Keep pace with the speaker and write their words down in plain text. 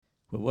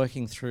We're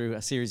working through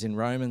a series in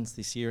Romans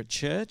this year at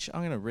church. I'm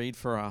going to read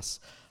for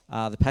us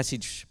the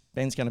passage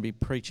Ben's going to be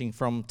preaching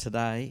from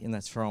today, and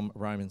that's from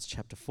Romans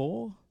chapter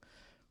 4,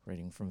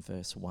 reading from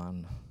verse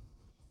 1.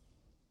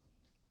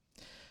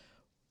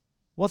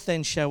 What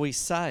then shall we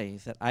say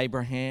that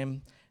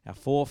Abraham, our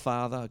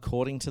forefather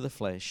according to the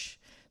flesh,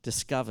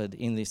 discovered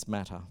in this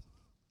matter?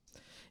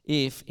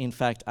 If, in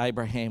fact,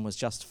 Abraham was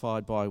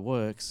justified by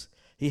works,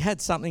 he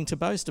had something to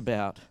boast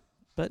about,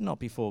 but not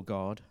before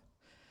God.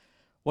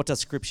 What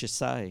does Scripture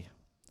say?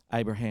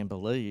 Abraham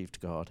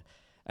believed God,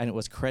 and it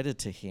was credited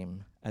to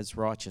him as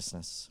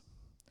righteousness.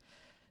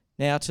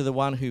 Now to the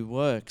one who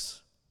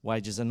works,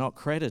 wages are not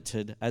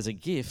credited as a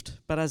gift,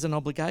 but as an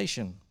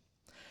obligation.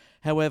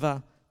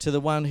 However, to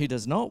the one who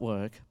does not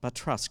work, but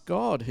trusts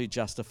God who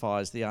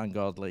justifies the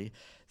ungodly,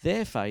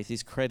 their faith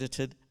is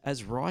credited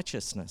as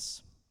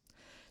righteousness.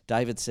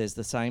 David says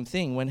the same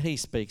thing when he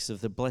speaks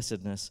of the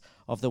blessedness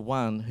of the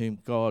one whom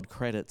God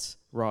credits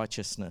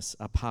righteousness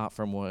apart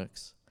from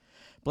works.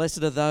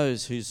 Blessed are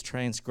those whose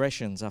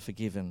transgressions are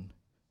forgiven,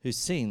 whose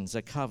sins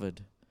are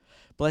covered.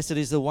 Blessed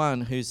is the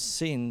one whose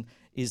sin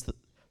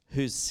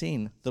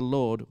the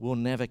Lord will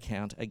never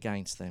count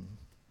against them.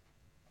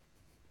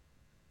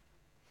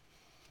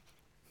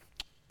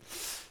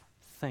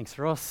 Thanks,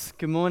 Ross.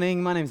 Good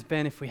morning. My name's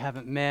Ben. If we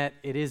haven't met,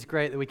 it is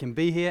great that we can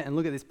be here and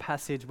look at this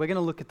passage. We're going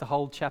to look at the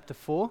whole chapter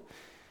 4,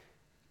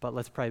 but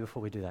let's pray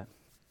before we do that.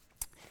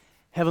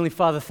 Heavenly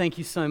Father, thank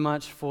you so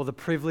much for the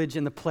privilege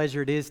and the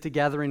pleasure it is to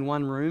gather in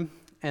one room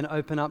and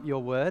open up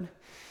your word.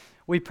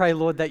 We pray,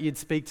 Lord, that you'd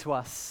speak to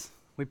us.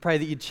 We pray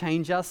that you'd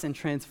change us and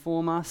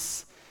transform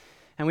us.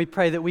 And we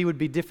pray that we would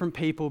be different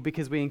people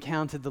because we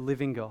encountered the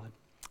living God.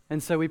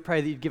 And so we pray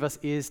that you'd give us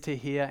ears to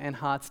hear and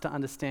hearts to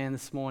understand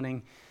this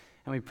morning.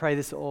 And we pray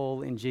this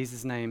all in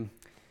Jesus' name.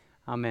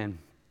 Amen.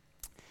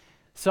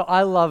 So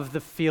I love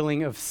the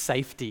feeling of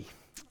safety.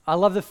 I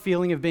love the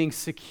feeling of being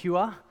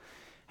secure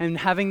and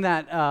having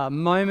that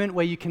moment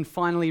where you can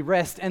finally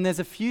rest. And there's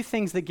a few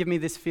things that give me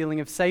this feeling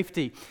of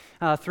safety.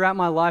 Throughout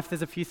my life,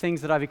 there's a few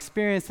things that I've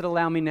experienced that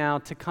allow me now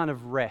to kind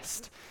of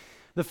rest.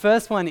 The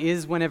first one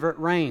is whenever it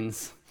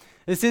rains.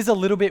 This is a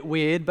little bit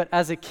weird, but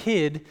as a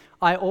kid,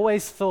 I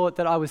always thought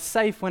that I was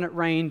safe when it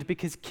rained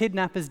because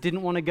kidnappers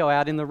didn't want to go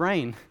out in the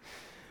rain.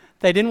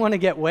 They didn't want to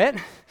get wet,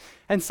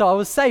 and so I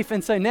was safe.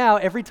 And so now,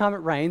 every time it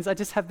rains, I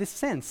just have this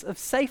sense of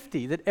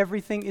safety, that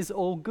everything is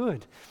all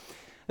good.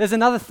 There's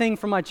another thing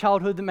from my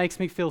childhood that makes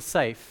me feel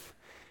safe,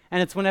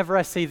 and it's whenever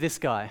I see this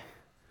guy,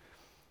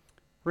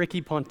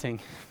 Ricky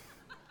Ponting.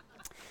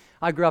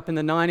 I grew up in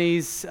the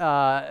 90s,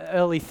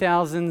 early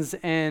thousands,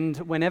 and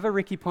whenever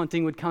Ricky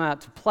Ponting would come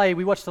out to play,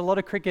 we watched a lot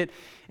of cricket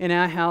in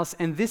our house,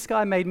 and this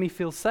guy made me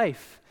feel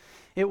safe.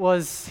 It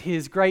was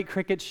his great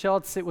cricket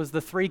shots, it was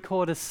the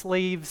three-quarter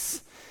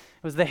sleeves,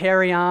 it was the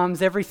hairy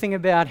arms, everything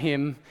about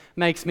him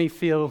makes me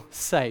feel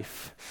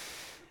safe.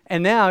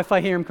 And now if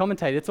I hear him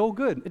commentate, it's all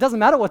good. It doesn't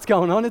matter what's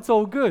going on, it's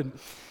all good.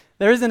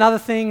 There is another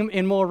thing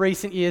in more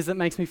recent years that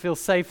makes me feel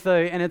safe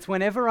though, and it's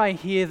whenever I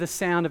hear the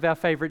sound of our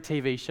favorite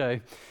TV show.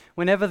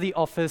 Whenever the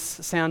Office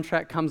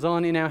soundtrack comes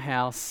on in our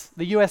house,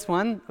 the US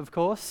one, of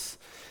course,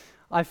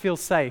 I feel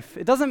safe.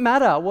 It doesn't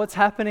matter what's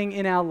happening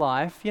in our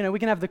life. You know, we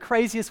can have the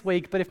craziest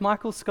week, but if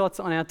Michael Scott's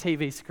on our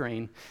TV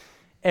screen,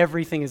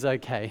 everything is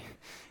okay.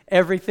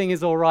 Everything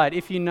is all right.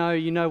 If you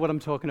know what I'm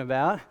talking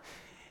about.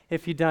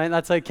 If you don't,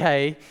 that's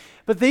okay.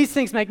 But these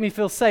things make me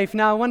feel safe.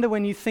 Now, I wonder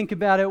when you think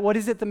about it, what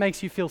is it that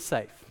makes you feel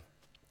safe?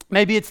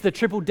 Maybe it's the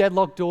triple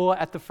deadlock door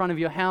at the front of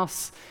your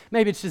house.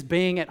 Maybe it's just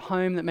being at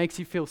home that makes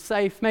you feel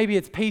safe. Maybe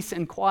it's peace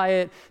and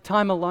quiet,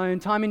 time alone,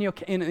 time in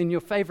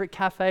your favorite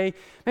cafe.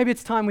 Maybe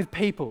it's time with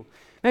people.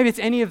 Maybe it's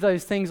any of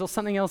those things or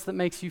something else that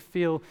makes you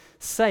feel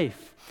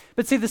safe.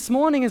 But see, this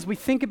morning as we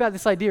think about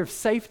this idea of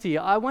safety,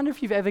 I wonder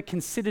if you've ever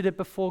considered it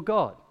before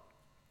God.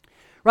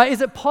 Right?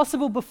 Is it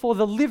possible before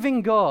the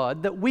living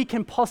God that we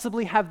can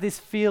possibly have this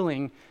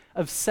feeling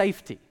of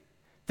safety?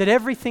 That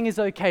everything is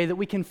okay, that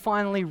we can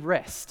finally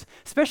rest?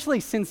 Especially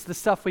since the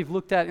stuff we've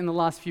looked at in the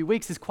last few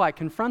weeks is quite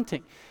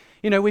confronting.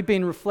 You know, we've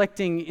been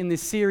reflecting in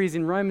this series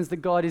in Romans that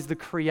God is the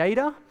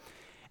creator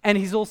and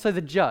he's also the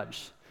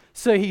judge.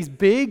 So he's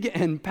big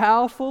and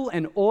powerful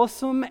and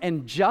awesome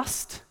and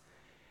just,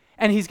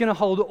 and he's going to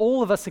hold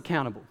all of us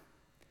accountable.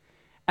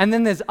 And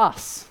then there's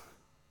us,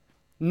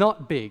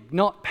 not big,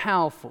 not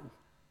powerful,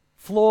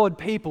 flawed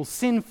people,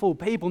 sinful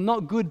people,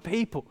 not good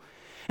people.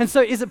 And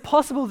so is it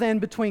possible then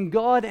between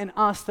God and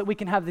us that we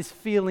can have this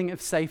feeling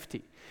of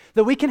safety?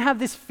 That we can have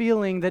this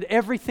feeling that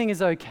everything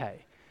is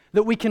okay?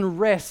 That we can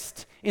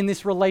rest in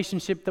this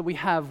relationship that we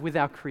have with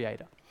our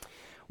Creator?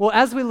 Well,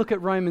 as we look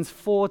at Romans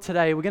 4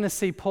 today, we're going to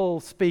see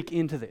Paul speak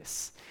into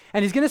this.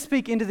 And he's going to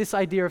speak into this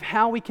idea of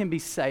how we can be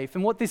safe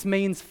and what this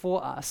means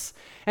for us.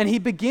 And he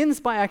begins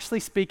by actually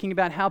speaking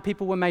about how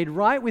people were made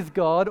right with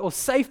God or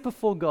safe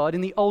before God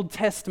in the Old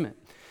Testament.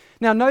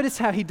 Now, notice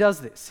how he does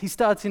this. He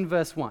starts in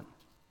verse 1.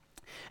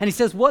 And he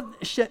says,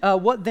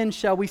 What then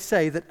shall we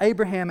say that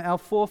Abraham, our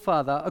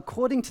forefather,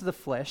 according to the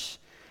flesh,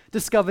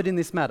 discovered in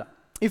this matter?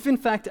 If in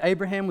fact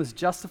Abraham was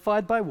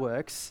justified by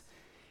works,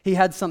 He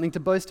had something to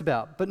boast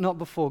about, but not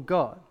before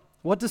God.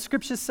 What does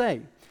Scripture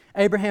say?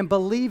 Abraham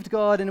believed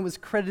God and it was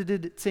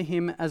credited to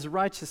him as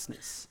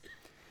righteousness.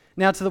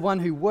 Now to the one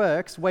who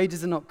works,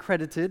 wages are not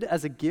credited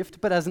as a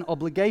gift, but as an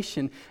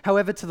obligation.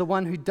 However, to the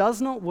one who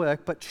does not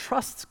work, but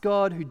trusts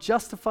God who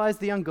justifies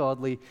the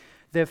ungodly,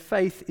 their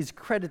faith is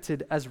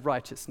credited as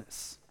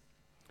righteousness.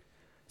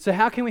 So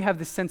how can we have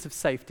this sense of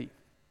safety?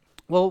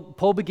 Well,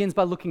 Paul begins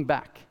by looking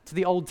back to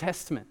the Old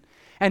Testament.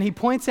 And he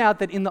points out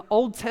that in the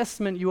Old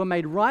Testament, you were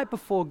made right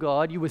before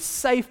God, you were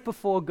safe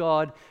before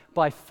God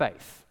by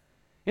faith.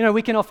 You know,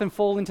 we can often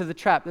fall into the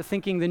trap of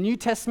thinking the New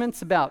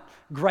Testament's about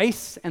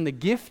grace and the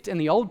gift,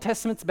 and the Old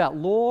Testament's about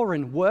law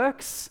and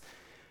works.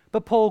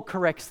 But Paul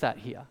corrects that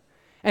here.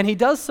 And he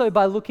does so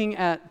by looking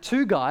at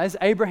two guys,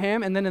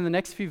 Abraham, and then in the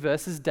next few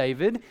verses,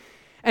 David.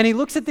 And he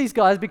looks at these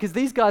guys because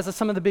these guys are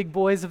some of the big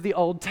boys of the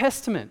Old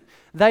Testament.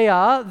 They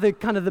are the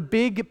kind of the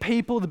big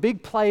people, the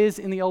big players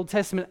in the Old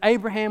Testament.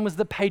 Abraham was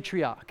the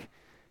patriarch,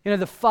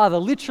 the father,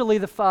 literally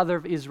the father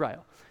of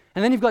Israel.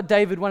 And then you've got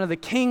David, one of the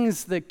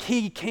kings, the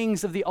key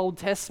kings of the Old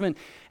Testament.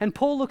 And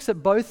Paul looks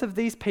at both of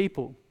these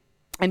people,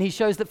 and he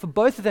shows that for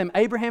both of them,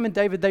 Abraham and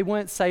David, they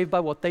weren't saved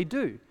by what they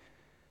do.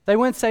 They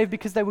weren't saved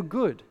because they were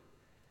good.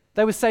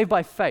 They were saved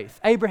by faith.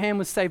 Abraham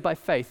was saved by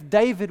faith.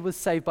 David was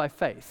saved by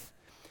faith,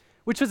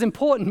 which was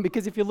important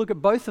because if you look at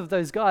both of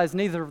those guys,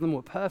 neither of them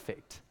were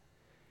perfect.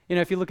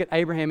 If you look at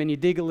Abraham and you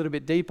dig a little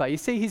bit deeper, you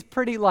see he's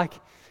pretty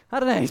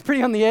he's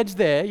pretty on the edge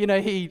there.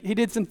 He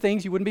did some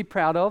things you wouldn't be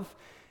proud of.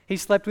 He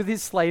slept with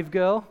his slave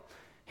girl.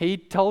 He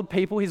told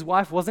people his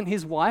wife wasn't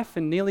his wife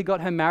and nearly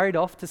got her married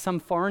off to some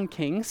foreign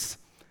kings.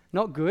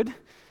 Not good.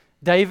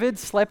 David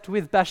slept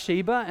with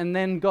Bathsheba and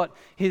then got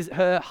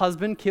her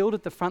husband killed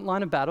at the front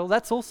line of battle.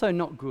 That's also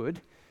not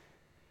good.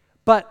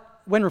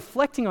 But when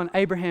reflecting on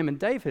Abraham and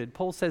David,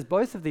 Paul says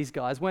both of these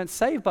guys weren't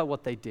saved by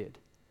what they did.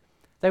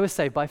 They were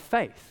saved by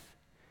faith.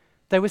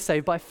 They were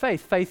saved by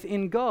faith, faith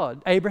in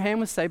God. Abraham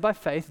was saved by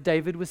faith.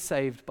 David was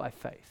saved by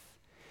faith.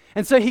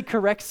 And so he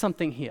corrects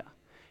something here.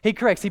 He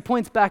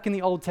points back in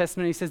the Old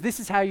Testament and he says, this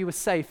is how you were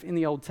safe in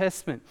the Old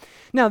Testament.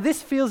 Now,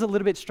 this feels a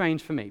little bit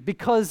strange for me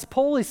because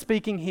Paul is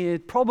speaking here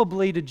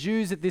probably to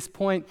Jews at this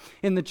point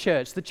in the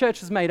church. The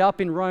church was made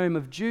up in Rome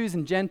of Jews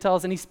and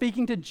Gentiles, and he's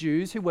speaking to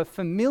Jews who were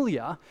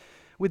familiar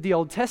with the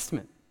Old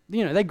Testament.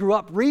 They grew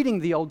up reading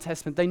the Old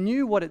Testament. They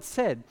knew what it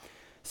said.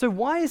 So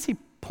why is he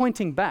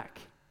pointing back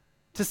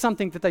to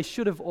something that they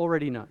should have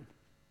already known?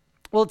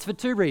 Well, it's for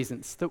two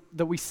reasons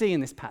that we see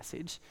in this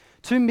passage.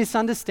 Two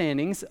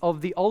misunderstandings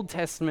of the Old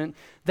Testament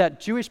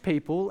that Jewish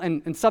people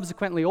and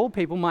subsequently all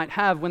people might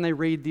have when they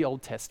read the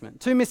Old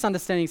Testament. Two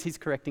misunderstandings he's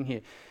correcting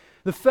here.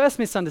 The first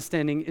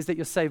misunderstanding is that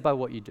you're saved by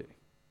what you do.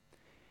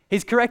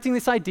 He's correcting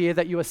this idea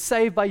that you are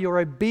saved by your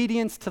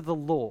obedience to the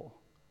law.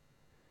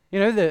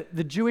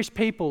 The Jewish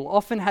people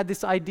often had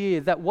this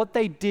idea that what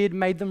they did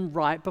made them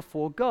right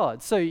before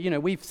God. So,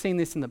 we've seen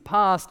this in the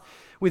past.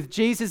 With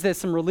Jesus, there's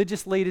some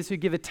religious leaders who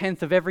give a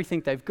tenth of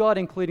everything they've got,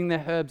 including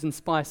their herbs and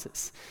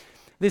spices.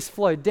 This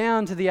flowed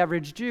down to the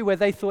average Jew where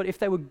they thought if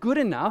they were good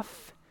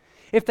enough,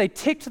 if they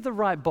ticked the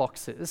right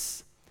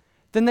boxes,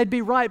 then they'd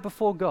be right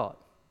before God.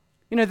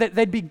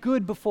 They'd be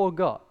good before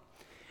God.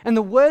 And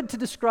the word to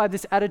describe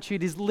this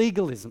attitude is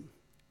legalism.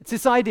 It's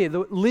this idea,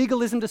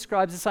 legalism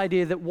describes this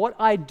idea that what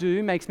I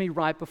do makes me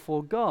right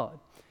before God.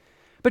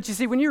 But you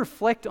see, when you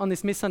reflect on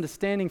this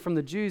misunderstanding from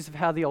the Jews of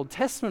how the Old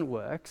Testament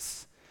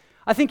works,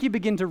 I think you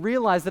begin to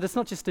realize that it's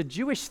not just a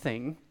Jewish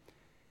thing,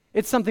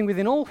 it's something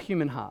within all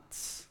human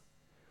hearts.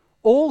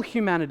 All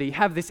humanity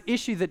have this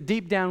issue that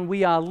deep down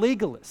we are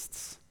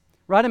legalists,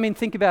 right?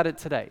 Think about it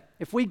today.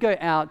 If we go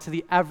out to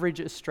the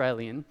average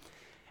Australian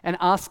and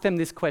ask them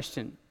this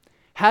question,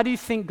 how do you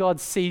think God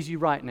sees you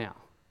right now?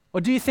 Or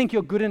do you think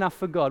you're good enough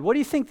for God? What do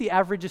you think the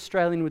average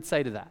Australian would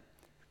say to that?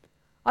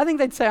 I think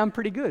they'd say, I'm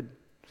pretty good.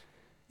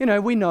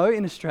 We know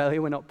in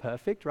Australia we're not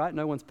perfect, right?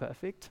 No one's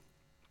perfect.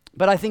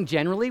 But I think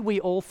generally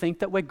we all think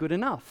that we're good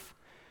enough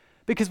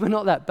because we're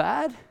not that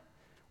bad.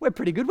 We're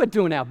pretty good. We're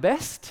doing our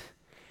best.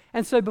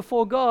 And so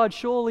before God,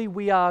 surely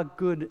we are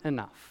good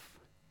enough.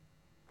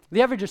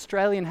 The average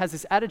Australian has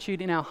this attitude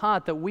in our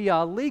heart that we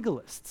are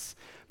legalists.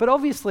 But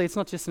obviously it's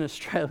not just an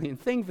Australian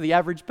thing. For the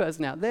average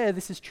person out there,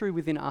 this is true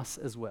within us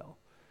as well.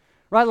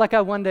 Right?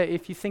 I wonder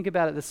if you think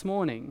about it this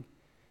morning,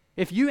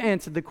 if you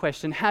answered the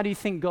question, how do you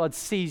think God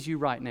sees you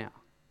right now?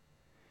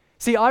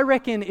 See, I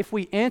reckon if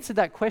we answered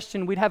that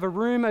question, we'd have a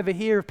room over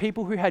here of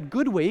people who had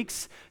good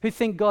weeks who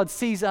think God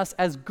sees us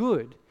as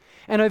good.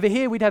 And over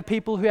here, we'd have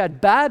people who had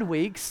bad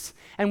weeks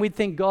and we'd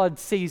think God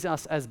sees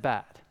us as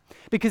bad.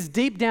 Because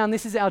deep down,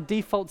 this is our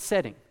default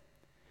setting.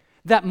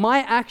 That my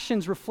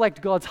actions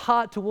reflect God's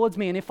heart towards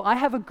me. And if I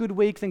have a good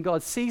week, then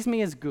God sees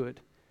me as good.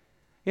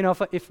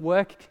 If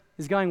work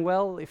is going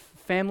well, if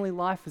family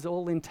life is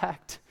all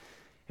intact,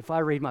 if I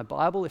read my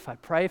Bible, if I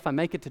pray, if I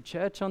make it to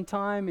church on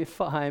time, if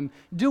I'm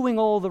doing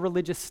all the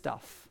religious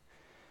stuff,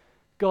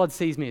 God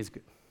sees me as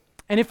good.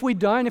 And if we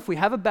don't, if we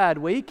have a bad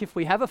week, if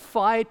we have a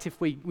fight,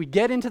 if we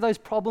get into those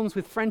problems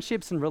with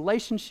friendships and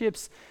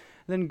relationships,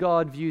 then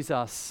God views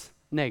us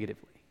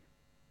negatively.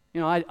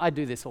 I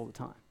do this all the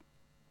time.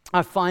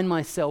 I find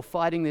myself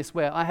fighting this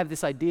where I have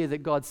this idea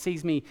that God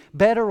sees me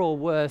better or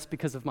worse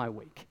because of my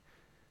week.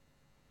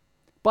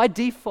 By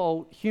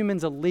default,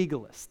 humans are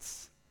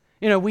legalists.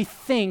 We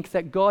think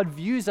that God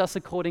views us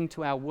according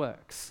to our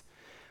works.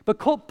 But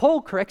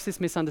Paul corrects this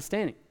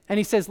misunderstanding. And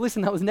he says,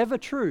 listen, that was never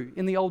true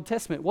in the Old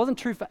Testament. It wasn't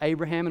true for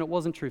Abraham and it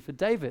wasn't true for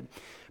David.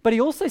 But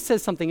he also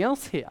says something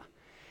else here.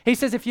 He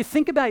says, if you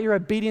think about your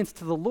obedience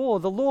to the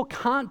law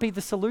can't be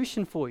the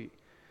solution for you.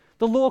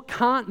 The law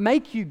can't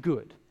make you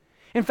good.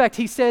 In fact,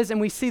 he says, and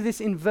we see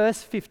this in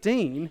verse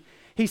 15,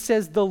 he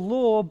says, the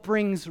law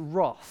brings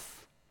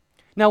wrath.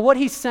 Now, what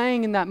he's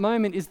saying in that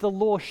moment is the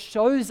law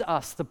shows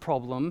us the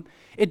problem.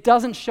 It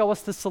doesn't show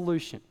us the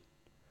solution.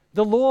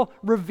 The law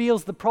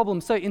reveals the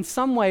problem. So in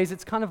some ways,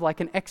 it's kind of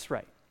like an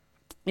X-ray.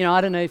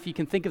 I don't know if you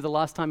can think of the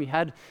last time you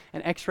had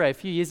an X-ray. A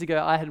few years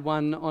ago, I had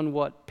one on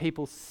what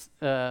people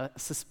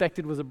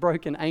suspected was a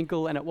broken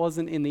ankle, and it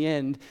wasn't in the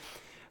end.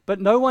 But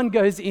no one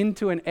goes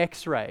into an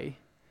X-ray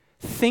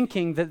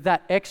thinking that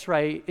that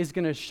X-ray is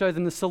going to show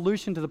them the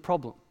solution to the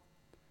problem,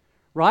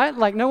 right?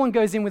 Like no one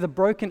goes in with a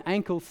broken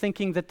ankle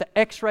thinking that the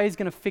X-ray is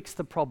going to fix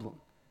the problem.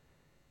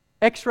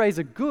 X-rays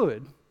are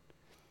good,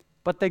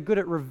 but they're good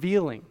at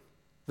revealing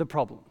the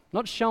problem,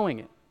 not showing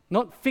it,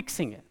 not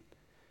fixing it.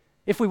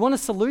 If we want a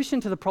solution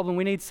to the problem,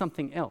 we need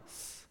something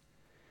else.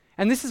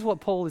 And this is what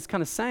Paul is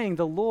kind of saying.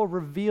 The law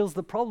reveals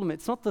the problem.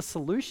 It's not the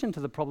solution to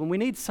the problem. We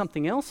need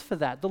something else for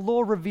that. The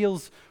law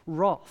reveals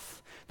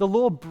wrath. The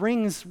law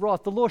brings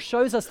wrath. The law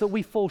shows us that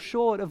we fall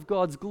short of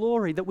God's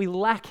glory, that we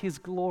lack his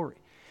glory.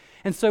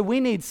 And so we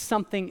need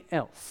something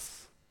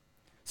else.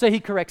 So he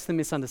corrects the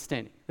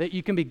misunderstanding, that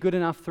you can be good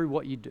enough through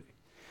what you do.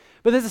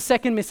 But there's a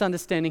second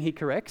misunderstanding he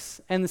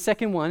corrects, and the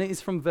second one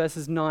is from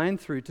verses 9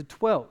 through to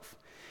 12.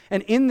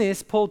 And in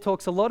this, Paul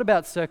talks a lot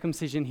about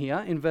circumcision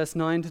here in verse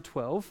 9 to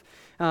 12.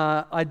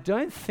 I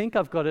don't think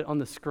I've got it on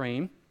the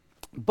screen,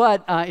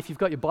 but if you've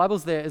got your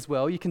Bibles there as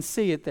well, you can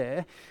see it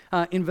there.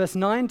 In verse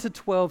 9 to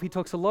 12, he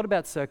talks a lot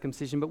about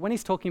circumcision, but when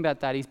he's talking about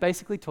that, he's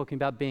basically talking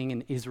about being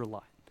an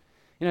Israelite.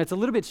 It's a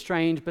little bit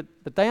strange, but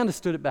they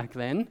understood it back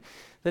then,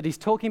 that he's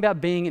talking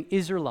about being an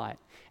Israelite.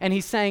 And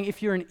he's saying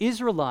if you're an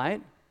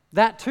Israelite,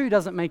 that too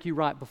doesn't make you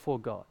right before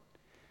God.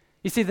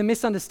 You see, the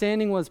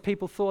misunderstanding was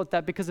people thought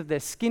that because of their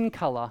skin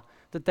color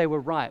that they were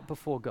right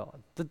before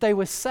God, that they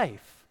were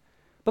safe.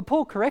 But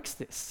Paul corrects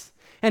this.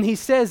 And he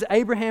says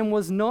Abraham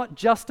was not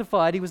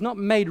justified. He was not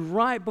made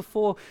right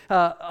before,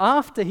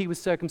 after he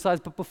was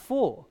circumcised, but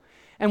before.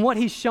 And what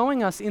he's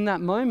showing us in that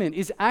moment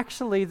is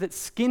actually that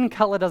skin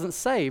color doesn't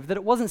save, that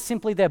it wasn't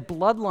simply their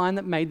bloodline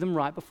that made them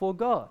right before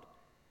God.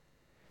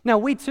 Now,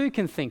 we too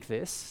can think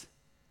this.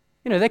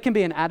 There can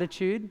be an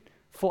attitude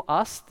for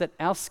us that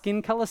our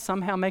skin color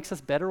somehow makes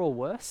us better or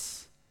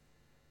worse.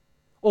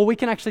 Or we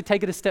can actually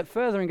take it a step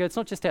further and go, it's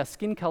not just our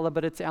skin color,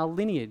 but it's our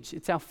lineage,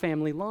 it's our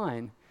family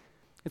line.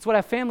 It's what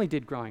our family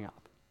did growing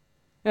up.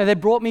 They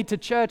brought me to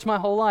church my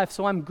whole life,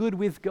 so I'm good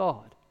with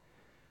God.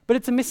 But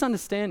it's a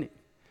misunderstanding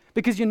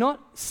because you're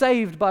not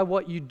saved by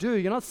what you do.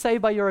 You're not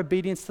saved by your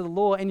obedience to the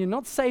law, and you're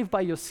not saved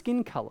by your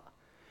skin color.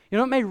 You're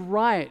not made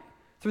right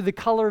through the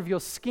color of your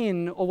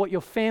skin or what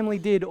your family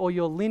did or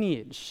your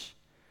lineage.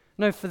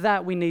 No, for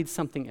that we need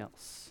something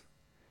else.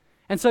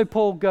 And so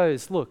Paul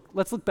goes, look,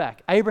 let's look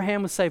back.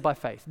 Abraham was saved by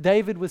faith.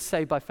 David was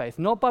saved by faith,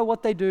 not by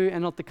what they do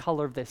and not the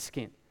color of their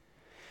skin.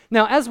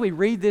 Now, as we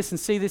read this and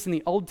see this in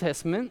the Old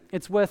Testament,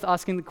 it's worth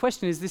asking the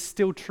question, is this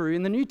still true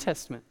in the New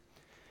Testament?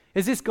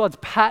 Is this God's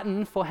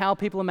pattern for how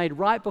people are made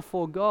right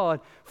before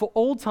God for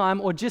all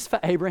time or just for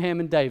Abraham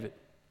and David?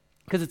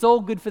 Because it's all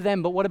good for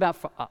them, but what about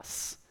for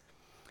us?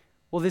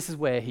 Well, this is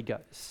where he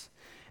goes.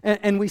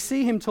 And we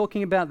see him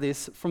talking about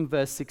this from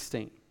verse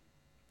 16.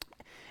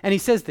 And he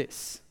says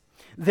this,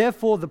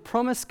 therefore the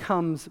promise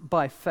comes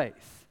by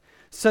faith,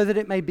 so that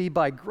it may be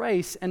by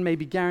grace and may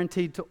be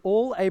guaranteed to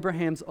all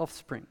Abraham's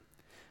offspring,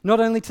 not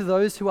only to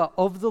those who are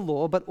of the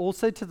law, but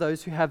also to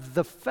those who have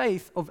the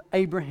faith of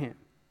Abraham.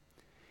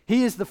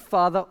 He is the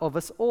father of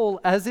us all,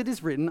 as it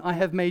is written, I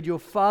have made you a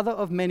father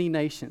of many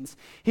nations.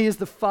 He is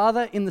the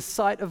father in the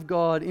sight of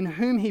God, in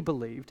whom he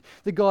believed,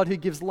 the God who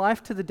gives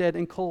life to the dead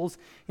and calls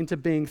into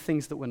being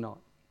things that were not.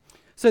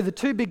 So the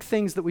two big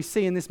things that we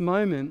see in this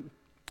moment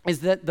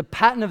is that the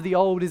pattern of the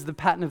old is the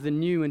pattern of the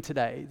new and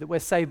today, that we're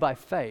saved by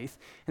faith,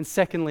 and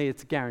secondly,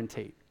 it's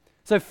guaranteed.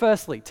 So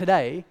firstly,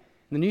 today,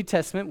 in the New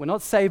Testament, we're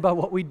not saved by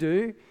what we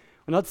do,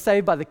 we're not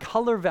saved by the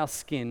color of our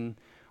skin,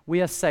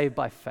 we are saved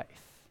by faith.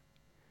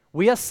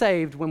 We are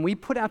saved when we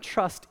put our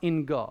trust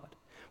in God,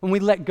 when we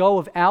let go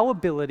of our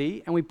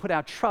ability and we put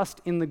our trust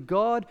in the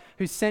God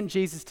who sent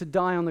Jesus to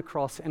die on the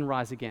cross and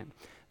rise again.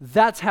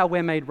 That's how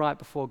we're made right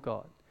before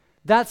God.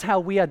 That's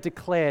how we are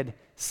declared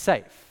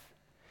safe.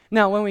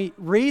 Now, when we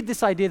read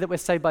this idea that we're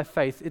saved by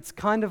faith, it's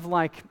kind of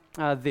like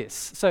this.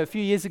 So a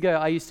few years ago,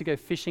 I used to go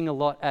fishing a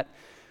lot at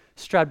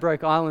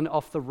Stradbroke Island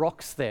off the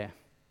rocks there.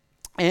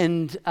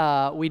 And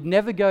we'd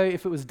never go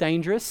if it was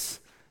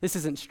dangerous. This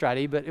isn't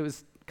Straddy, but it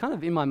was kind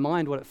of in my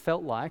mind what it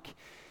felt like.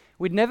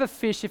 We'd never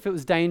fish if it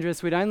was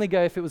dangerous. We'd only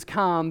go if it was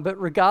calm.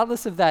 But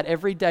regardless of that,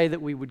 every day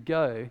that we would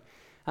go,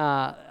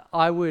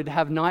 I would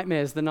have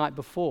nightmares the night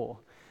before,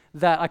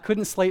 that I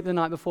couldn't sleep the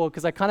night before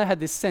because I kind of had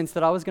this sense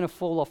that I was going to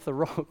fall off the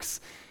rocks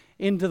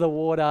into the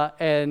water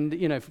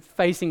and,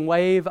 facing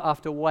wave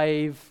after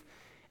wave,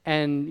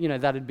 and,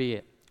 that'd be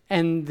it.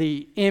 And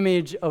the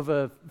image of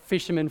a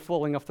fisherman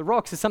falling off the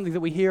rocks is something that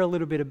we hear a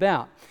little bit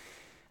about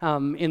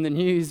in the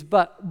news.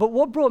 But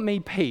what brought me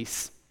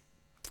peace,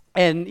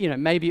 and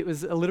maybe it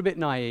was a little bit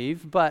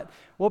naive, but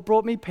what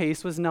brought me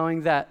peace was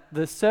knowing that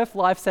the Surf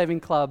Lifesaving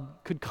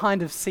Club could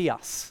kind of see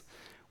us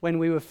when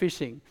we were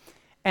fishing.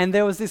 And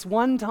there was this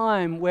one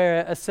time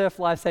where a Surf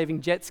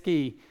Lifesaving jet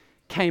ski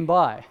came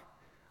by.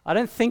 I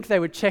don't think they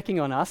were checking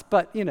on us,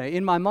 but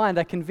in my mind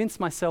I convinced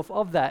myself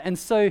of that. And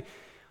so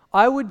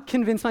I would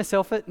convince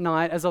myself at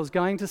night as I was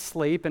going to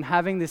sleep and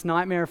having this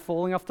nightmare of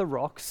falling off the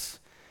rocks,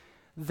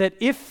 that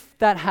if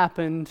that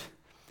happened,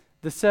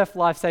 the Surf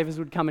Lifesavers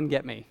would come and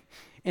get me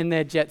in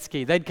their jet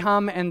ski. They'd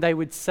come and they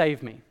would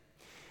save me.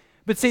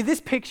 But see, this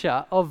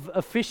picture of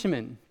a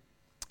fisherman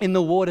in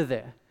the water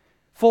there,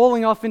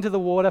 falling off into the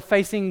water,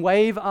 facing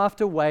wave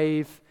after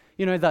wave,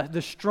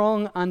 the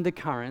strong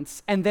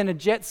undercurrents, and then a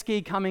jet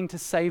ski coming to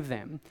save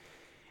them.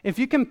 If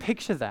you can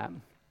picture that,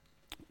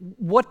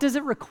 what does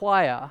it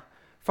require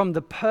from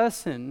the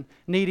person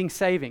needing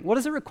saving? What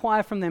does it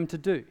require from them to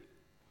do?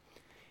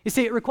 You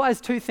see, it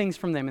requires two things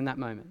from them in that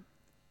moment.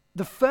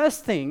 The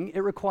first thing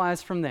it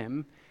requires from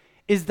them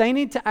is they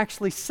need to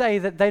actually say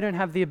that they don't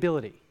have the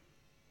ability,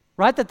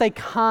 right? That they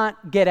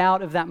can't get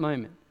out of that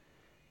moment.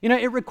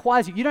 It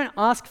requires you don't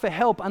ask for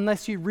help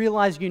unless you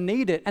realize you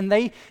need it, and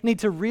they need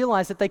to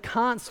realize that they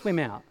can't swim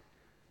out,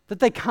 that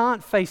they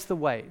can't face the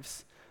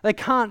waves, they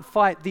can't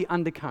fight the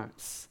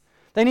undercurrents.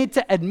 They need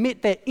to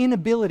admit their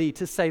inability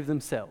to save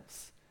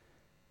themselves.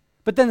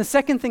 But then the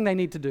second thing they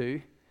need to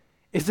do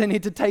is they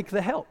need to take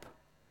the help.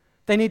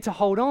 They need to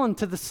hold on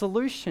to the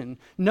solution,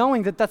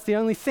 knowing that that's the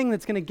only thing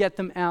that's going to get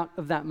them out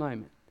of that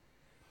moment.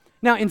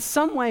 Now, in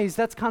some ways,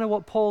 that's kind of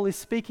what Paul is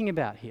speaking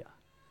about here.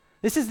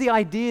 This is the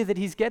idea that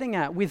he's getting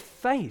at with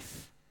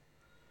faith.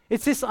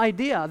 It's this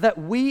idea that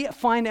we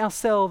find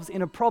ourselves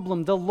in a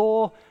problem. The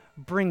law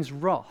brings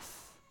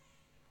wrath.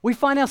 We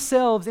find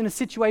ourselves in a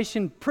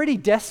situation pretty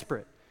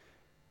desperate,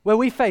 where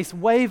we face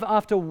wave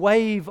after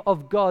wave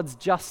of God's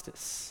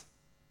justice.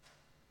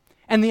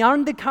 And the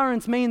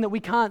undercurrents mean that we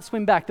can't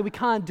swim back, that we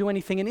can't do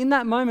anything. And in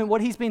that moment,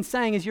 what he's been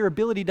saying is your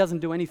ability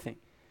doesn't do anything.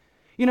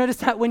 You notice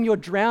that when you're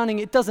drowning,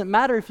 it doesn't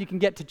matter if you can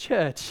get to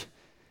church.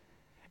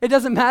 It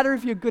doesn't matter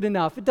if you're good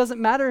enough. It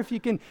doesn't matter if you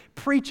can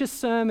preach a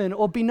sermon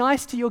or be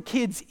nice to your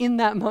kids in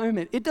that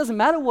moment. It doesn't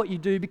matter what you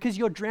do because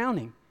you're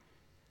drowning.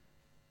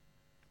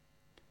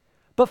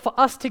 But for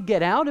us to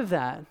get out of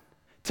that,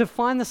 to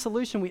find the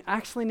solution, we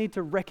actually need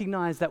to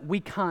recognize that we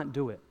can't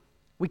do it.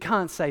 We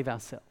can't save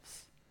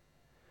ourselves.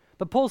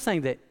 But Paul's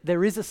saying that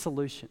there is a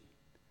solution.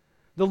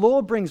 The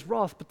law brings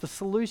wrath, but the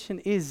solution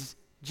is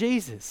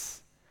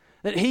Jesus.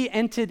 That he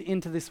entered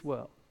into this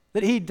world,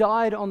 that he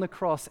died on the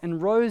cross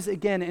and rose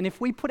again. And if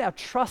we put our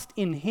trust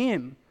in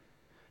him,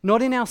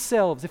 not in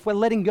ourselves, if we're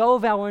letting go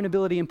of our own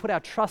ability and put our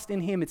trust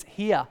in him, it's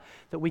here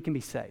that we can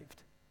be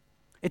saved.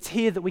 It's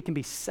here that we can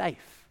be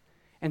safe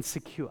and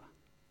secure.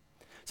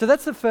 So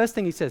that's the first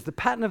thing he says. The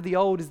pattern of the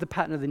old is the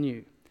pattern of the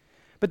new.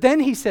 But then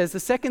he says the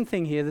second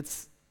thing here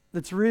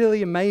that's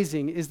really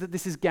amazing is that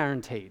this is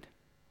guaranteed.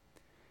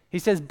 He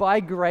says, by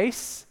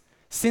grace,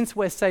 since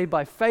we're saved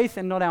by faith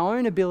and not our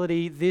own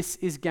ability, this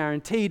is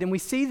guaranteed. And we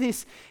see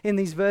this in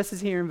these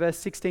verses here in verse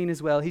 16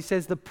 as well. He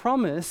says, the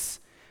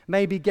promise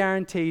may be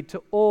guaranteed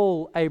to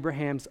all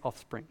Abraham's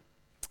offspring.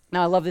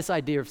 Now, I love this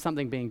idea of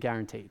something being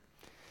guaranteed,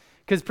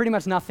 because pretty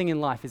much nothing in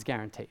life is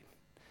guaranteed.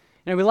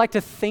 We like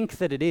to think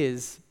that it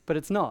is, but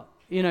it's not.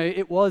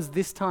 It was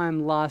this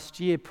time last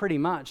year pretty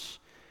much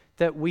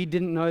that we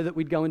didn't know that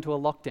we'd go into a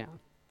lockdown.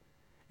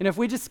 If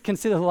we just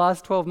consider the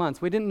last 12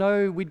 months, we didn't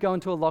know we'd go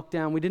into a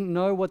lockdown. We didn't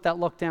know what that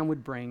lockdown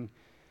would bring.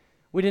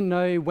 We didn't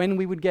know when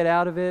we would get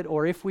out of it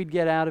or if we'd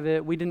get out of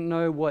it. We didn't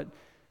know what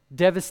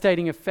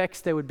devastating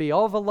effects there would be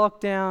of a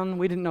lockdown.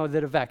 We didn't know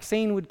that a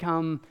vaccine would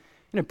come.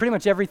 Pretty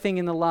much everything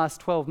in the last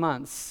 12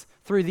 months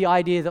through the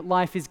idea that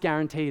life is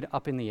guaranteed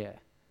up in the air.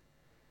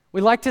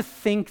 We like to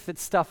think that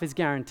stuff is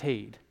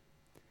guaranteed,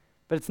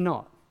 but it's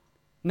not.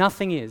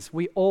 Nothing is.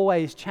 We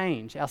always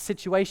change. Our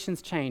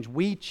situations change.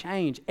 We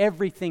change.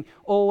 Everything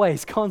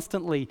always,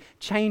 constantly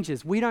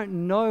changes. We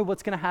don't know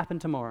what's going to happen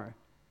tomorrow.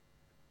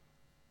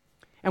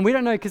 And we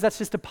don't know because that's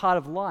just a part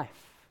of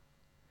life.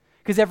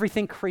 Because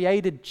everything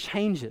created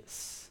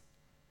changes.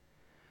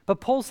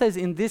 But Paul says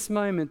in this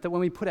moment that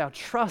when we put our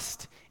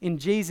trust in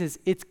Jesus,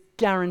 it's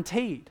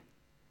guaranteed.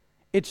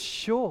 It's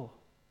sure.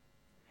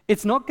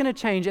 It's not going to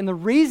change. And the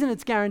reason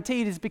it's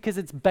guaranteed is because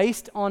it's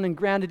based on and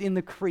grounded in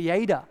the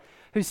Creator,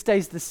 who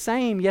stays the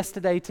same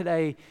yesterday,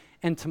 today,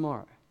 and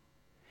tomorrow.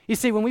 You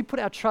see, when we put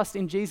our trust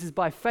in Jesus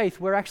by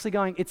faith, we're actually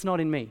going, it's not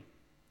in me.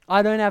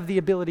 I don't have the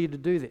ability to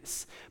do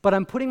this. But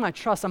I'm putting my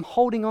trust, I'm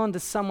holding on to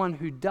someone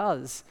who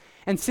does.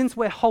 And since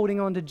we're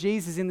holding on to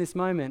Jesus in this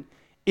moment,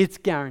 it's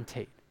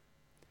guaranteed.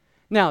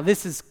 Now,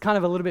 this is kind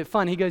of a little bit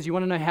fun. He goes, you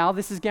want to know how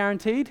this is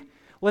guaranteed?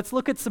 let's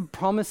look at some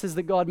promises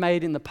that God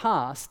made in the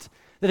past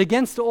that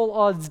against all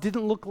odds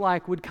didn't look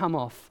like would come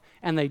off,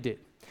 and they did.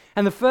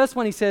 And the first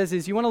one he says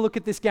is, you want to look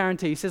at this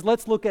guarantee. He says,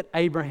 let's look at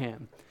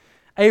Abraham.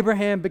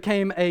 Abraham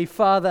became a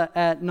father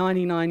at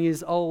 99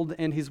 years old,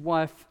 and his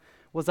wife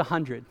was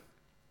 100.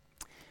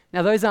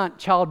 Now, those aren't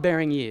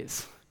childbearing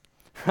years,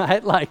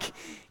 right? Like,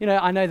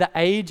 I know the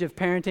age of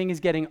parenting is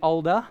getting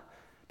older,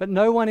 but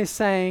no one is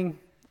saying,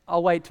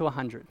 I'll wait to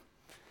 100.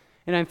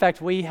 In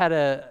fact, we had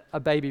a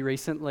baby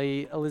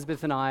recently,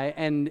 Elizabeth and I,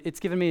 and it's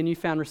given me a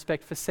newfound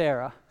respect for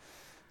Sarah.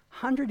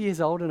 100 years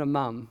old and a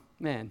mum,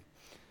 man,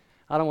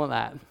 I don't want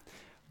that.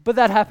 But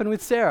that happened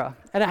with Sarah,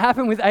 and it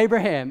happened with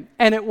Abraham,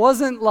 and it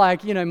wasn't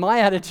like, my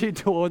attitude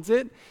towards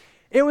it.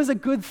 It was a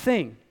good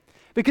thing,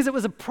 because it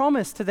was a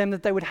promise to them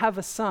that they would have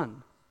a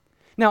son.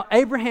 Now,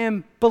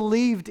 Abraham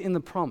believed in the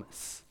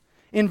promise.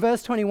 In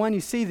verse 21,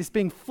 you see this,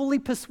 being fully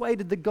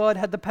persuaded that God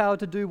had the power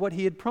to do what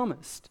he had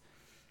promised.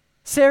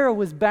 Sarah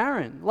was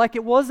barren, like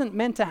it wasn't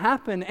meant to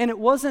happen, and it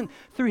wasn't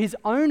through his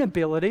own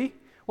ability,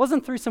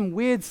 wasn't through some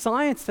weird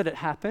science that it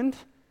happened.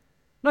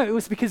 No, it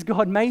was because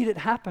God made it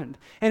happen.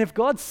 And if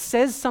God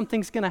says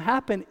something's going to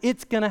happen,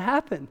 it's going to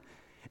happen.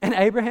 And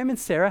Abraham and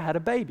Sarah had a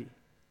baby.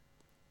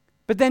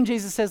 But then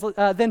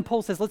then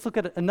Paul says, let's look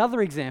at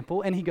another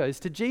example, and he goes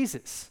to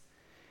Jesus.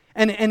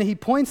 And he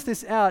points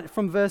this out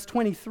from verse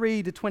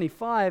 23 to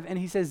 25, and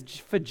he says,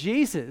 for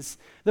Jesus,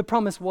 the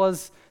promise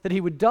was that he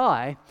would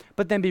die,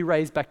 but then be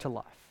raised back to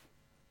life.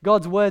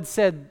 God's word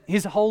said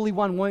his Holy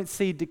One won't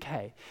see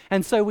decay.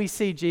 And so we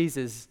see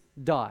Jesus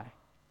die,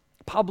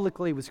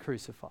 publicly was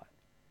crucified.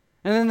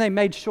 And then they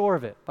made sure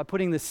of it by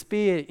putting the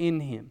spear in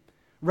him,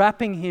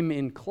 wrapping him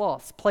in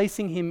cloths,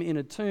 placing him in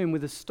a tomb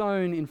with a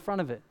stone in front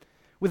of it,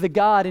 with a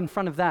guard in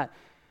front of that.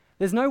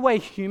 There's no way,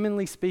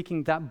 humanly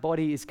speaking, that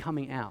body is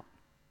coming out.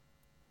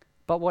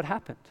 But what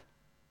happened?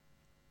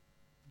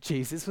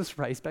 Jesus was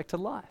raised back to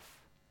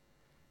life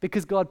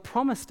because God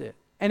promised it.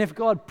 And if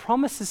God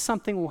promises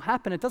something will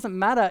happen, it doesn't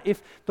matter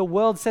if the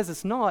world says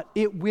it's not,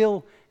 it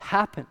will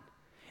happen.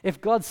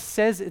 If God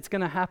says it's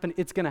going to happen,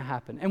 it's going to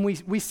happen. And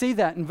we see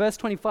that in verse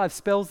 25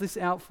 spells this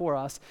out for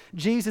us.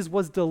 Jesus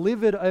was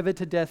delivered over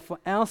to death for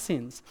our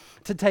sins,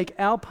 to take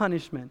our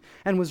punishment,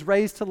 and was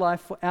raised to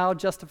life for our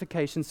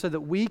justification, so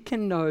that we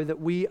can know that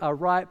we are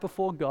right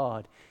before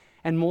God,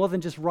 and more than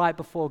just right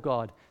before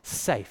God,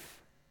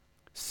 safe,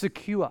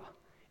 secure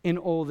in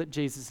all that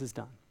Jesus has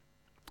done.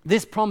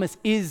 This promise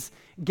is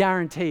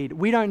guaranteed.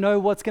 We don't know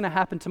what's going to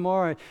happen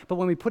tomorrow, but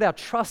when we put our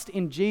trust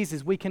in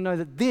Jesus, we can know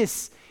that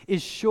this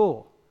is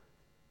sure.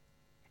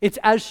 It's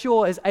as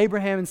sure as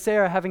Abraham and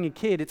Sarah having a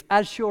kid. It's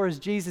as sure as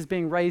Jesus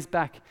being raised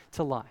back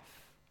to life.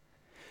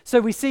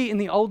 So we see in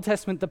the Old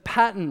Testament the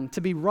pattern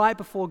to be right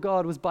before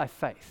God was by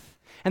faith.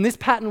 And this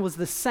pattern was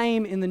the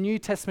same in the New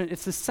Testament.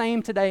 It's the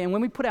same today. And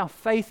when we put our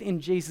faith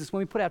in Jesus, when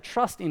we put our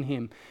trust in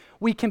him,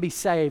 we can be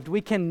saved. We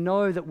can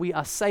know that we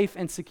are safe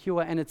and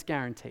secure, and it's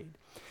guaranteed.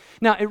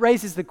 Now, it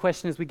raises the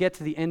question as we get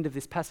to the end of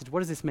this passage, what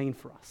does this mean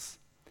for us?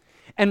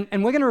 And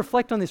we're going to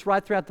reflect on this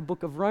right throughout the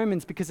book of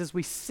Romans, because as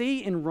we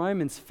see in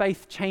Romans,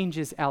 faith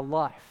changes our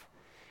life.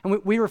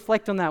 And we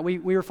reflect on that. We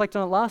reflected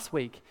on it last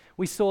week.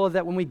 We saw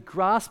that when we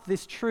grasp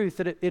this truth,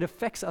 that it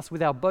affects us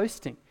with our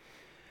boasting.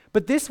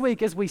 But this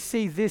week, as we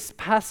see this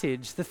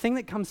passage, the thing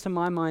that comes to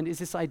my mind is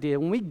this idea.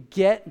 When we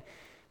get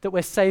that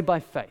we're saved by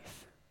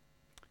faith,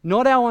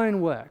 not our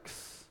own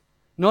works,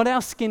 not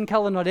our skin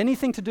color, not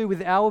anything to do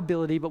with our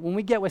ability, but when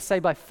we get we're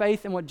saved by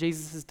faith in what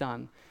Jesus has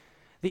done,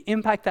 the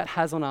impact that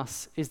has on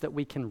us is that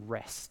we can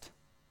rest.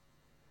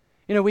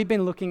 We've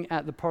been looking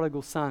at the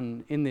prodigal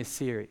son in this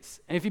series.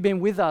 And if you've been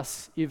with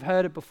us, you've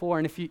heard it before.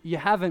 And if you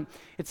haven't,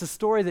 it's a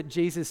story that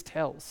Jesus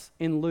tells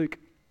in Luke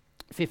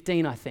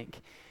 15, I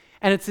think.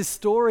 And it's this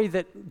story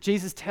that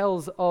Jesus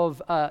tells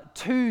of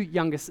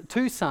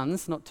two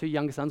sons, not two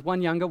younger sons,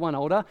 one younger, one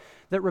older,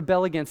 that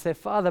rebel against their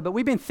father. But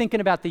we've been thinking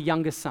about the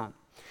younger son.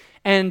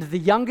 And the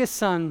youngest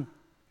son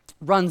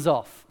runs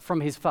off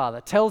from his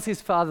father, tells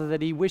his father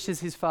that he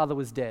wishes his father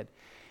was dead,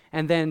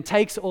 and then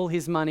takes all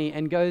his money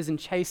and goes and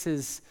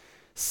chases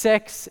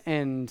sex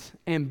and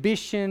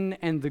ambition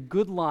and the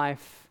good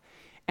life,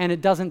 and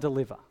it doesn't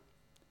deliver,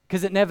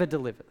 because it never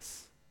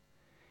delivers.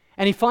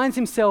 And he finds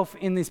himself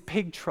in this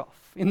pig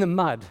trough, in the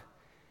mud,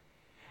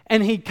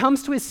 and he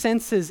comes to his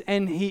senses,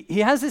 and he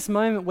has this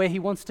moment where he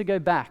wants to go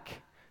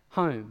back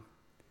home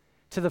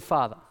to the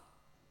father.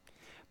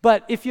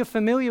 But if you're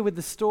familiar with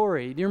the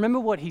story, do you remember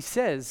what he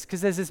says?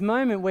 Because there's this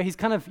moment where he's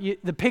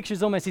the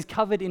picture's almost, he's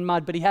covered in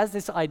mud, but he has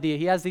this idea,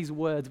 he has these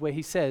words where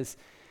he says,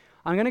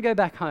 I'm going to go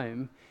back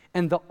home,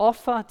 and the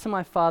offer to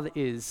my father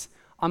is,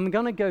 I'm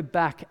going to go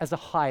back as a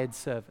hired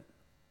servant.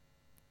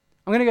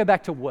 I'm going to go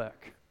back to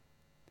work.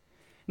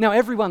 Now,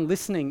 everyone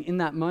listening in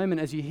that moment,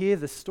 as you hear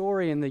the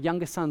story and the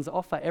younger son's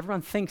offer,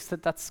 everyone thinks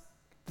that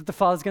the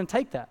father's going to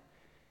take that.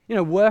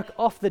 Work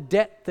off the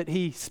debt that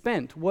he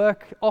spent,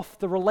 work off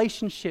the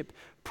relationship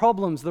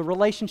problems, the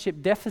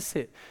relationship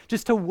deficit,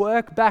 just to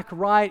work back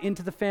right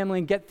into the family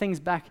and get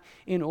things back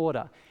in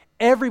order.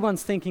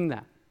 Everyone's thinking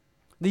that.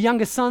 The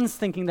younger son's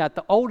thinking that.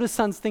 The older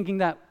son's thinking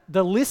that.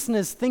 The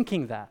listener's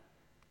thinking that.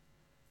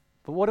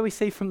 But what do we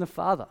see from the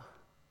Father?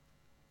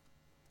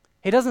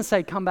 He doesn't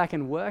say, come back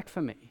and work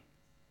for me.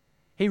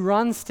 He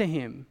runs to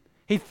him.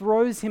 He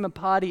throws him a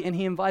party and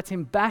he invites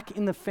him back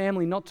in the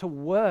family, not to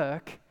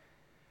work,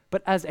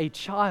 but as a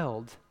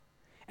child.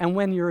 And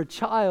when you're a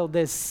child,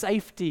 there's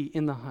safety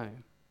in the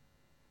home.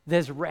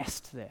 There's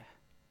rest there.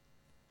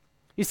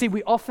 You see,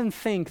 we often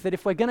think that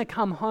if we're going to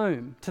come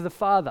home to the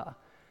Father,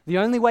 the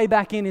only way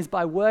back in is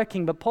by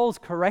working, but Paul's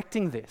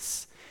correcting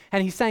this.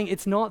 And he's saying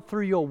it's not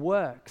through your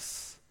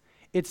works,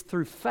 it's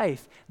through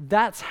faith.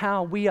 That's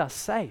how we are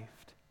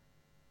saved.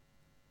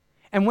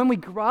 And when we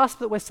grasp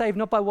that we're saved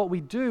not by what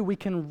we do, we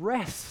can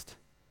rest.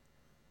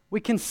 We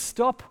can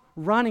stop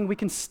running. We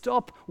can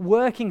stop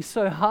working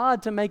so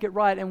hard to make it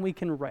right, and we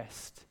can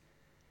rest.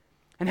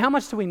 And how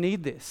much do we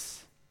need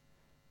this?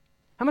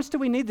 How much do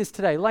we need this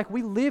today? Like,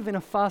 we live in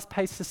a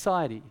fast-paced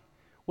society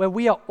where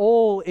we are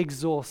all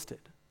exhausted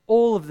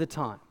all of the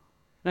time.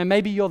 Now,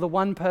 maybe you're the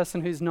one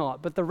person who's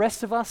not, but the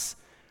rest of us,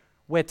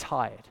 we're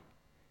tired.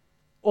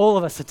 All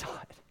of us are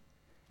tired.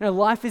 You know,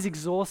 life is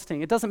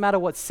exhausting. It doesn't matter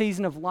what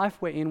season of life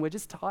we're in, we're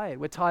just tired.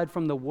 We're tired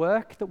from the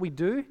work that we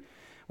do.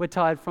 We're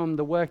tired from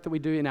the work that we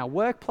do in our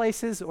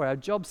workplaces or our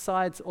job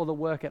sites or the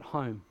work at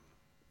home.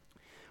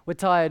 We're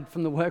tired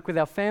from the work with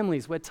our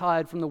families. We're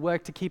tired from the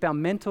work to keep our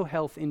mental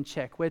health in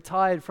check. We're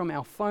tired from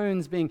our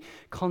phones being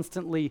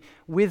constantly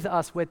with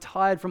us. We're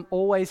tired from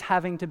always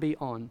having to be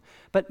on.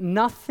 But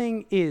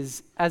nothing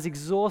is as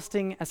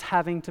exhausting as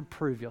having to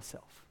prove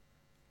yourself.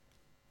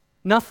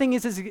 Nothing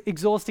is as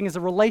exhausting as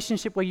a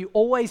relationship where you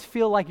always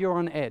feel like you're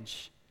on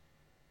edge,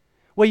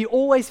 where you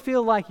always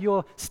feel like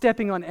you're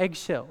stepping on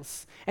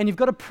eggshells, and you've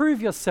got to prove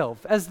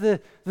yourself as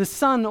the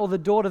son or the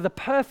daughter, the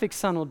perfect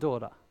son or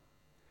daughter,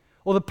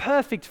 or the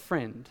perfect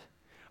friend,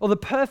 or the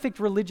perfect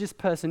religious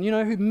person,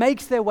 who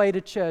makes their way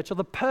to church, or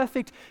the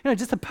perfect,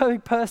 just the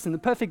perfect person, the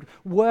perfect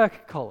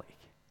work colleague.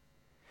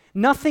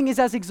 Nothing is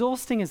as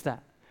exhausting as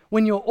that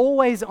when you're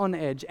always on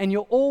edge and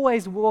you're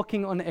always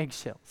walking on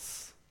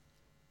eggshells.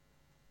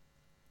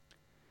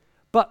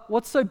 But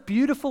what's so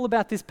beautiful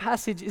about this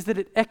passage is that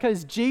it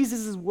echoes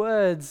Jesus'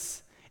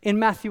 words in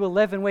Matthew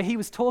 11, where he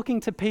was talking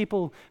to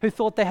people who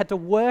thought they had to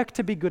work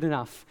to be good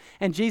enough.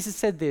 And Jesus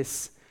said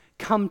this,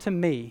 "Come to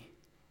me,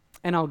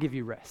 and I'll give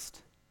you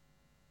rest."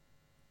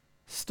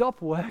 Stop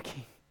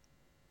working.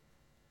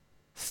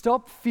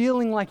 Stop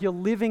feeling like you're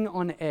living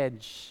on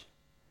edge,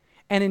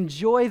 and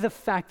enjoy the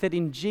fact that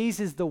in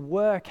Jesus the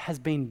work has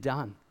been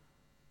done.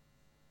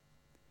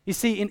 You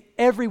see, in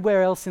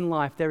everywhere else in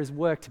life there is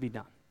work to be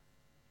done.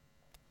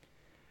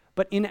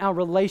 But in our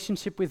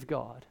relationship with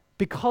God,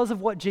 because of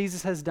what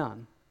Jesus has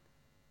done,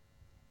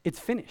 it's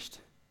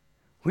finished.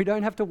 We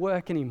don't have to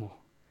work anymore.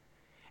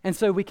 And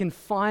so we can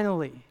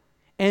finally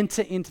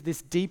enter into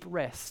this deep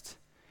rest,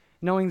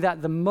 knowing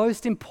that the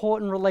most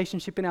important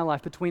relationship in our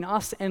life between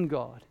us and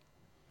God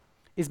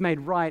is made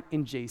right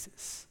in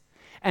Jesus.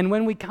 And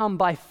when we come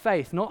by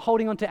faith, not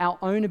holding on to our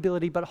own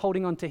ability, but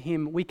holding on to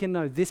Him, we can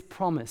know this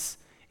promise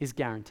is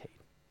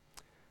guaranteed.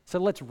 So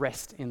let's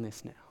rest in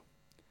this now.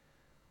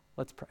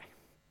 Let's pray.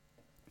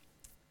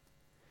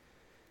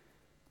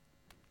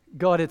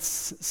 God,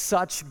 it's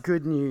such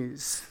good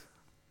news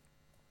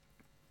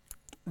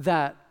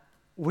that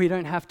we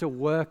don't have to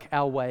work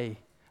our way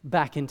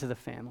back into the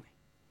family.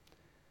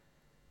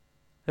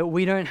 That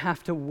we don't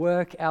have to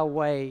work our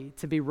way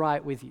to be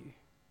right with you.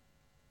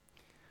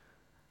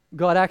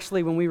 God,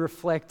 actually, when we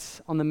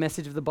reflect on the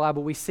message of the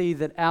Bible, we see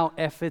that our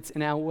efforts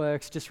and our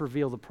works just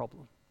reveal the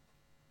problem.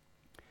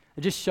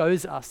 It just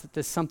shows us that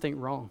there's something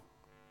wrong.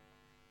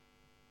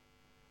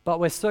 But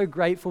we're so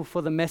grateful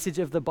for the message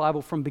of the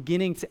Bible from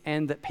beginning to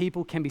end that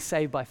people can be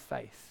saved by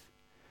faith,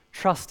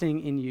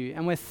 trusting in you.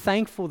 And we're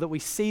thankful that we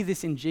see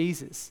this in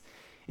Jesus,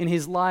 in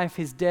His life,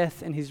 His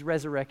death, and His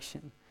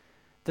resurrection,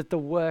 that the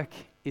work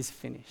is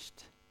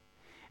finished.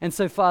 And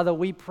so, Father,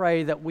 we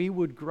pray that we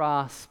would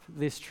grasp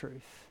this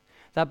truth,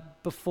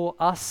 that before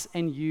us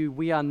and you,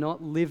 we are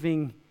not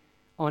living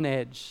on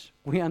edge.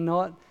 We are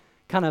not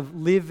kind of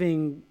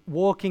living,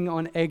 walking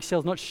on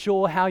eggshells, not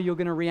sure how you're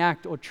going to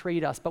react or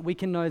treat us, but we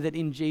can know that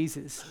in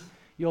Jesus,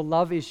 your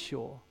love is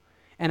sure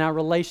and our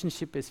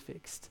relationship is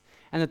fixed,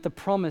 and that the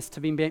promise to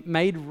be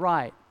made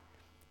right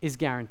is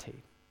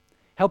guaranteed.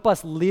 Help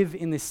us live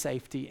in this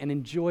safety and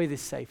enjoy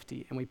this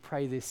safety, and we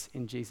pray this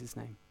in Jesus'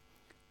 name.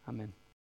 Amen.